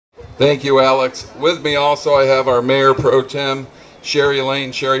Thank you, Alex. With me also I have our Mayor Pro Tem, Sherry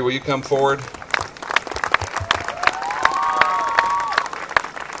Lane. Sherry, will you come forward?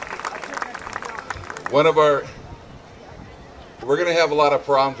 We're going to have a lot of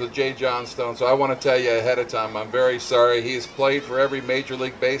problems with Jay Johnstone, so I want to tell you ahead of time, I'm very sorry. He's played for every Major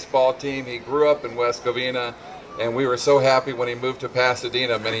League Baseball team. He grew up in West Covina, and we were so happy when he moved to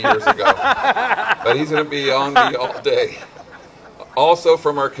Pasadena many years ago. But he's going to be on me all day. Also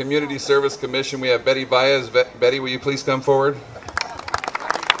from our Community Service Commission, we have Betty Baez. Betty, will you please come forward?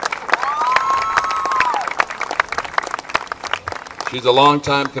 She's a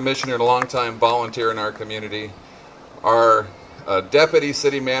longtime commissioner and a longtime volunteer in our community. Our Deputy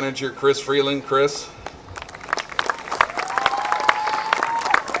City Manager, Chris Freeland. Chris.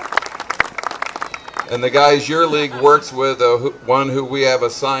 And the guys your league works with, one who we have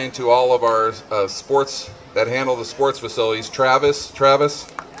assigned to all of our sports, that handle the sports facilities, Travis. Travis?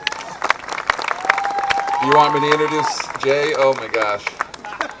 You want me to introduce Jay? Oh my gosh.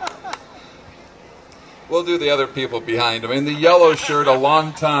 We'll do the other people behind him. In the yellow shirt, a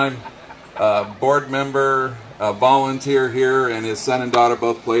longtime board member, volunteer here, and his son and daughter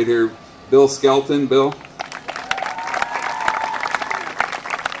both played here. Bill Skelton. Bill?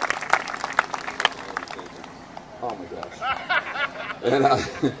 Oh my gosh. And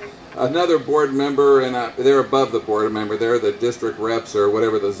another board member, and they're above the board member. They're the district reps or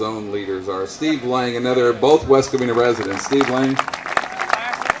whatever the zone leaders are. Steve Lang, another, both West Covina residents. Steve Lang.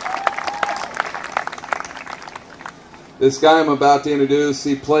 This guy I'm about to introduce,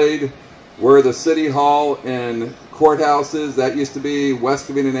 he played where the City Hall and courthouses, that used to be West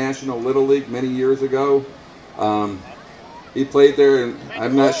Covina National Little League many years ago. He played there in,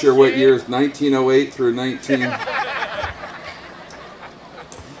 I'm not sure what years, 1908 through 19...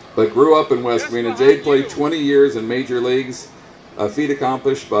 but grew up in West Covina. Jay played 20 years in major leagues, a feat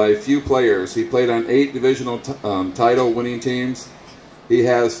accomplished by few players. He played on 8 divisional title winning teams. He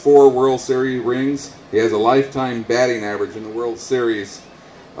has 4 World Series rings. He has a lifetime batting average in the World Series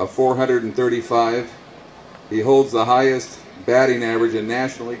of 435. He holds the highest batting average in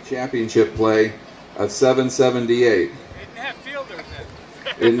National League Championship play of 778.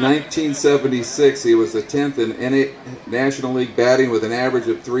 In 1976, he was the 10th in National League batting with an average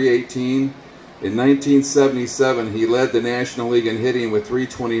of 318. In 1977, he led the National League in hitting with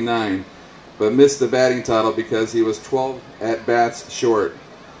 329, but missed the batting title because he was 12 at-bats short.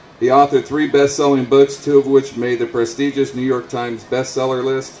 He authored 3 best-selling books, 2 of which made the prestigious New York Times bestseller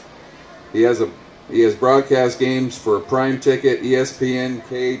list. He has broadcast games for Prime Ticket, ESPN,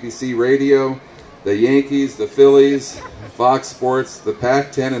 KABC Radio, the Yankees, the Phillies, Fox Sports, the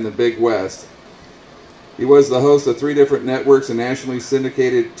Pac-10, and the Big West. He was the host of 3 different networks and nationally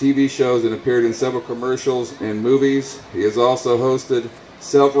syndicated TV shows and appeared in several commercials and movies. He has also hosted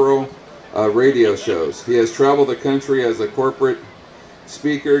several radio shows. He has traveled the country as a corporate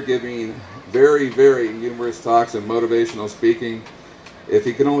speaker, giving very, very numerous talks and motivational speaking. If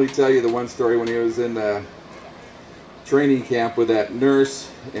he can only tell you the one story when he was in the training camp with that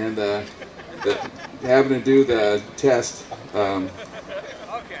nurse and having to do the test,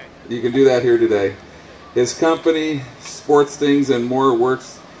 you can do that here today. His company, Sports Things and More,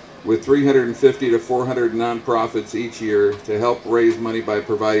 works with 350 to 400 nonprofits each year to help raise money by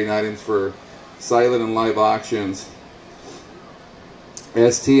providing items for silent and live auctions.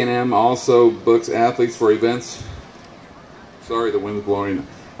 ST&M also books athletes for events, sorry the wind's blowing,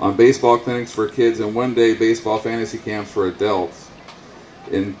 on baseball clinics for kids and one-day baseball fantasy camps for adults.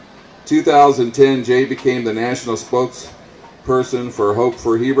 In 2010, Jay became the national spokesperson for Hope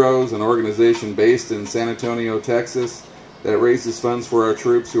for Heroes, an organization based in San Antonio, Texas, that raises funds for our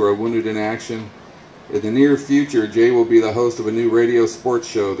troops who are wounded in action. In the near future, Jay will be the host of a new radio sports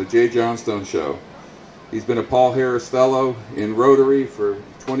show, The Jay Johnstone Show. He's been a Paul Harris Fellow in Rotary for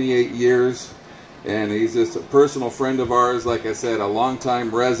 28 years, and he's just a personal friend of ours, like I said, a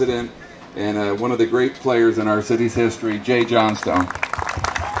longtime resident, and one of the great players in our city's history, Jay Johnstone.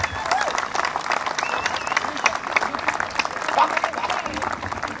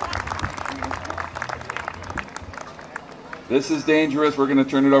 This is dangerous. We're going to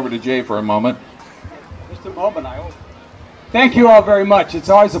turn it over to Jay for a moment. Just a moment, I hope. Thank you all very much. It's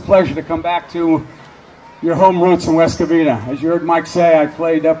always a pleasure to come back to your home roots in West Covina. As you heard Mike say, I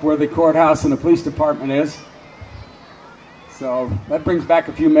played up where the courthouse and the police department is. So that brings back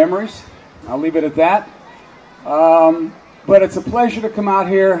a few memories. I'll leave it at that. But it's a pleasure to come out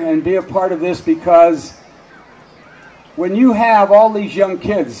here and be a part of this, because when you have all these young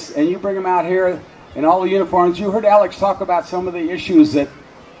kids and you bring them out here in all the uniforms, you heard Alex talk about some of the issues that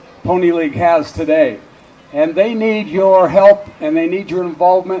Pony League has today. And they need your help, and they need your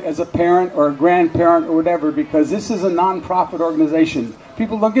involvement as a parent or a grandparent or whatever, because this is a non-profit organization.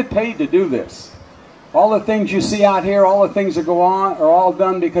 People don't get paid to do this. All the things you see out here, all the things that go on, are all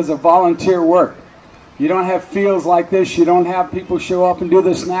done because of volunteer work. You don't have fields like this. You don't have people show up and do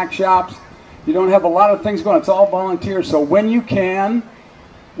the snack shops. You don't have a lot of things going on. It's all volunteer. So when you can,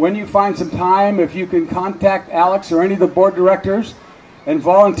 when you find some time, if you can contact Alex or any of the board directors and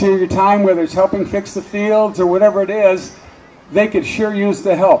volunteer your time, whether it's helping fix the fields or whatever it is, they could sure use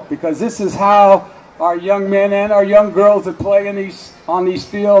the help, because this is how our young men and our young girls that play on these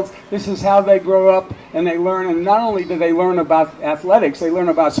fields, this is how they grow up and they learn. And not only do they learn about athletics, they learn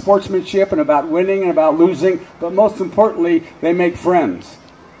about sportsmanship and about winning and about losing, but most importantly, they make friends.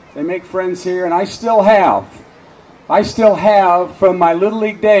 They make friends here, and I still have from my Little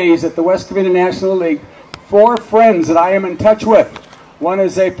League days at the West Covina National League, 4 friends that I am in touch with. One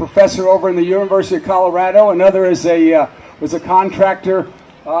is a professor over in the University of Colorado. Another is was a contractor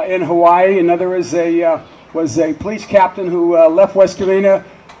in Hawaii. Another was a police captain who left West Covina,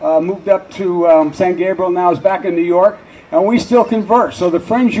 moved up to San Gabriel, now is back in New York. And we still converse. So the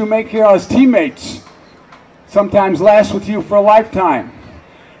friends you make here as teammates sometimes last with you for a lifetime.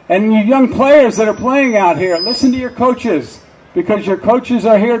 And you young players that are playing out here, listen to your coaches, because your coaches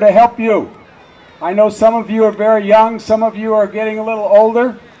are here to help you. I know some of you are very young, some of you are getting a little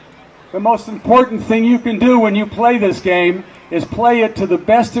older. The most important thing you can do when you play this game is play it to the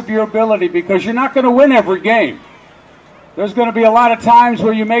best of your ability, because you're not going to win every game. There's going to be a lot of times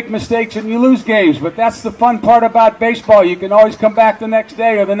where you make mistakes and you lose games, but that's the fun part about baseball. You can always come back the next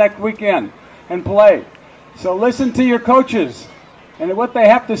day or the next weekend and play. So listen to your coaches and what they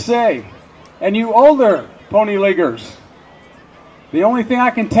have to say. And you older Pony Leaguers, the only thing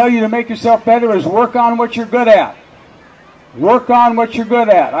I can tell you to make yourself better is work on what you're good at. Work on what you're good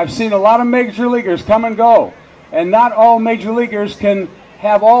at. I've seen a lot of major leaguers come and go, and not all major leaguers can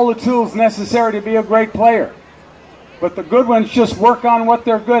have all the tools necessary to be a great player. But the good ones just work on what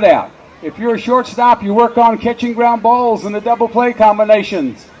they're good at. If you're a shortstop, you work on catching ground balls and the double play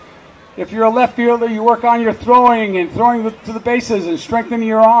combinations. If you're a left fielder, you work on your throwing and throwing to the bases and strengthening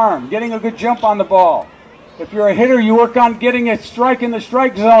your arm, getting a good jump on the ball. If you're a hitter, you work on getting a strike in the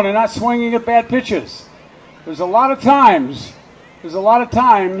strike zone and not swinging at bad pitches. There's a lot of times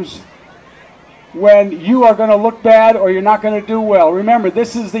when you are going to look bad or you're not going to do well. Remember,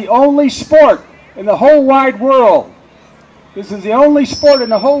 this is the only sport in the whole wide world. This is the only sport in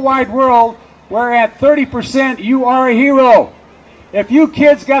the whole wide world where at 30% you are a hero. If you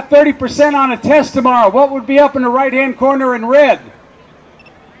kids got 30% on a test tomorrow, what would be up in the right-hand corner in red?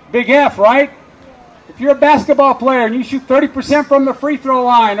 Big F, right? If you're a basketball player and you shoot 30% from the free throw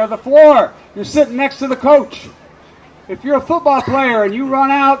line or the floor, you're sitting next to the coach. If you're a football player and you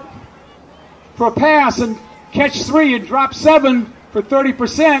run out for a pass and catch 3 and drop 7 for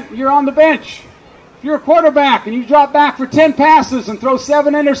 30%, you're on the bench. If you're a quarterback and you drop back for 10 passes and throw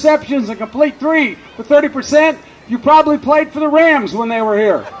 7 interceptions and complete 3 for 30%, you probably played for the Rams when they were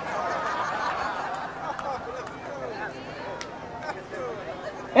here.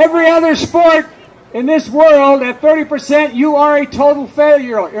 Every other sport in this world, at 30%, you are a total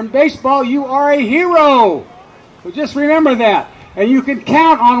failure. In baseball, you are a hero. So just remember that. And you can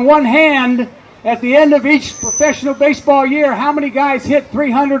count on one hand at the end of each professional baseball year how many guys hit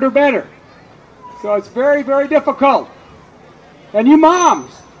 300 or better. So it's very, very difficult. And you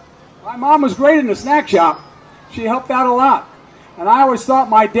moms. My mom was great in the snack shop. She helped out a lot. And I always thought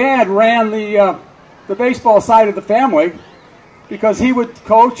my dad ran the baseball side of the family, because he would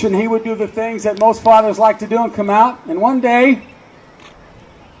coach and he would do the things that most fathers like to do and come out. And one day,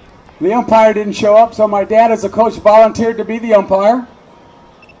 the umpire didn't show up, so my dad as a coach volunteered to be the umpire.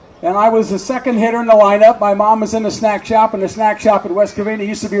 And I was the second hitter in the lineup. My mom was in the snack shop, and the snack shop at West Covina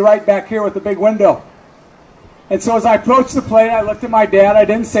used to be right back here with the big window. And so as I approached the plate, I looked at my dad. I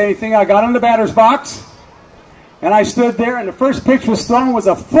didn't say anything. I got in the batter's box, and I stood there, and the first pitch was thrown, was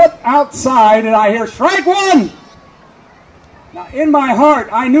a foot outside, and I hear, "Strike 1!" Now, in my heart,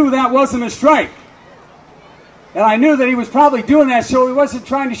 I knew that wasn't a strike. And I knew that he was probably doing that so he wasn't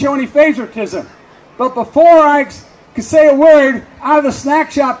trying to show any favoritism. But before I could say a word, out of the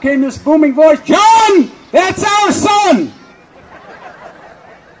snack shop came this booming voice, "John, that's our son!"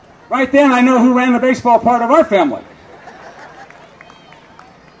 Right then, I know who ran the baseball part of our family.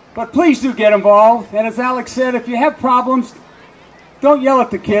 But please do get involved. And as Alex said, if you have problems, don't yell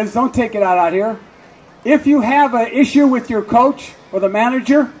at the kids. Don't take it out here. If you have an issue with your coach or the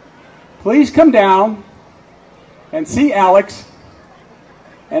manager, please come down and see Alex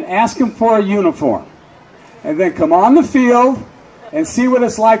and ask him for a uniform. And then come on the field and see what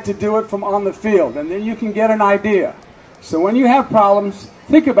it's like to do it from on the field, and then you can get an idea. So when you have problems,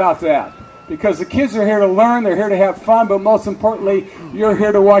 think about that, because the kids are here to learn, they're here to have fun, but most importantly, you're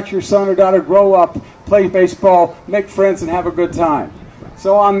here to watch your son or daughter grow up, play baseball, make friends, and have a good time.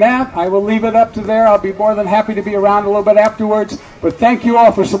 So on that, I will leave it up to there. I'll be more than happy to be around a little bit afterwards, but thank you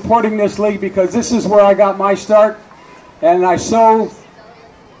all for supporting this league, because this is where I got my start, and I so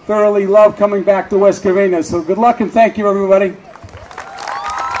thoroughly love coming back to West Covina. So good luck and thank you, everybody.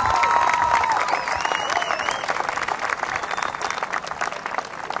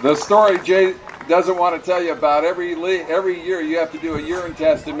 The story Jay doesn't want to tell you about, every year you have to do a urine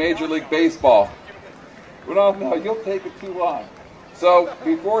test in Major League Baseball. Well, no, you'll take it too long. So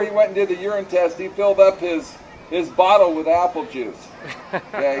before he went and did the urine test, he filled up his bottle with apple juice.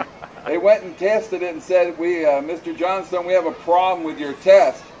 Okay, they went and tested it and said, Mr. Johnstone, we have a problem with your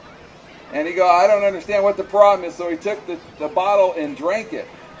test. And he goes, I don't understand what the problem is. So he took the bottle and drank it.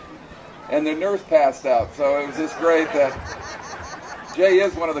 And the nurse passed out. So it was just great that Jay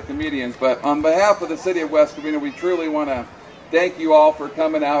is one of the comedians. But on behalf of the city of West Covina, we truly want to thank you all for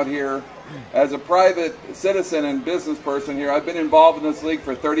coming out here. As a private citizen and business person here, I've been involved in this league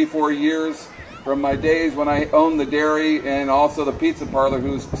for 34 years, from my days when I owned the dairy and also the pizza parlor,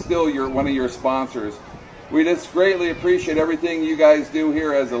 who's still one of your sponsors. We just greatly appreciate everything you guys do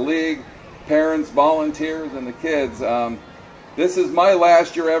here as a league, parents, volunteers, and the kids. This is my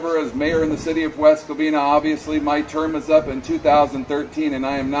last year ever as mayor in the city of West Covina. Obviously, my term is up in 2013, and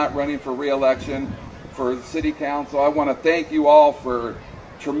I am not running for re-election for city council. I want to thank you all for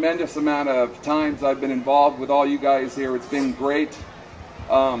tremendous amount of times I've been involved with all you guys here. It's been great.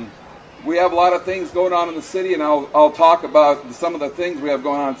 We have a lot of things going on in the city, and I'll talk about some of the things we have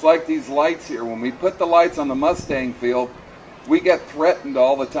going on. It's like these lights here. When we put the lights on the Mustang field, we get threatened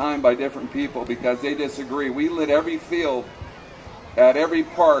all the time by different people because they disagree. We lit every field. At every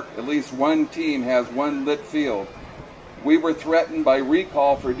park, at least one team has one lit field. We were threatened by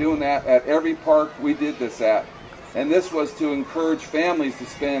recall for doing that at every park we did this at. And this was to encourage families to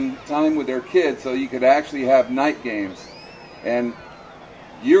spend time with their kids so you could actually have night games. And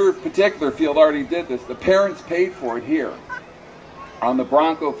your particular field already did this. The parents paid for it here. On the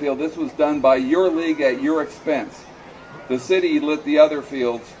Bronco field, this was done by your league at your expense. The city lit the other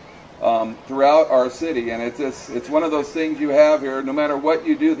fields throughout our city, and it's one of those things you have here. No matter what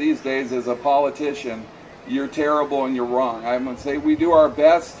you do these days as a politician, you're terrible and you're wrong. I'm going to say we do our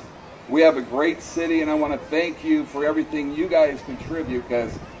best. We have a great city, and I want to thank you for everything you guys contribute,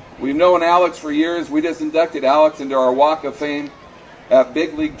 because we've known Alex for years. We just inducted Alex into our Walk of Fame at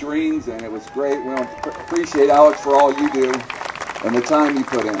Big League Dreams, and it was great. We appreciate Alex for all you do and the time you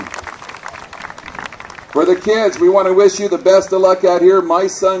put in. For the kids, we want to wish you the best of luck out here. My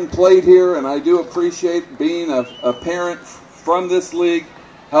son played here, and I do appreciate being a parent from this league,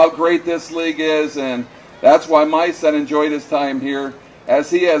 how great this league is, and that's why my son enjoyed his time here.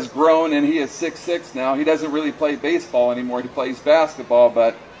 As he has grown, and he is 6'6" now, he doesn't really play baseball anymore. He plays basketball,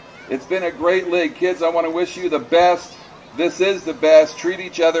 but it's been a great league. Kids, I want to wish you the best. This is the best. Treat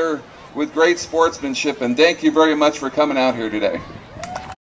each other with great sportsmanship, and thank you very much for coming out here today.